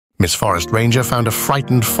Miss Forest Ranger found a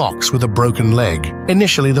frightened fox with a broken leg.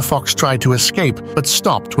 Initially, the fox tried to escape, but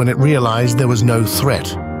stopped when it realized there was no threat.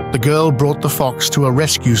 The girl brought the fox to a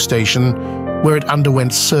rescue station where it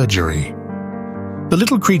underwent surgery. The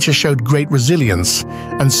little creature showed great resilience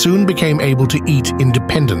and soon became able to eat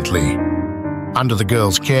independently. Under the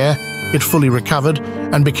girl's care, it fully recovered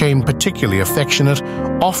and became particularly affectionate,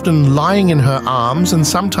 often lying in her arms and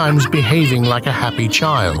sometimes behaving like a happy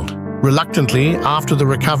child. Reluctantly, after the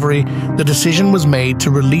recovery, the decision was made to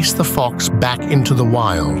release the fox back into the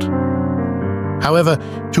wild. However,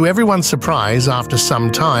 to everyone's surprise, after some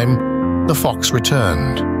time, the fox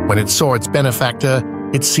returned. When it saw its benefactor,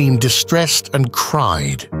 it seemed distressed and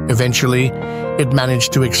cried. Eventually, it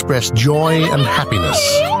managed to express joy and happiness.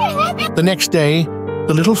 The next day,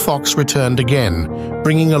 the little fox returned again,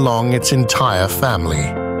 bringing along its entire family.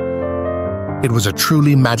 It was a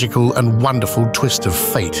truly magical and wonderful twist of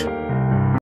fate.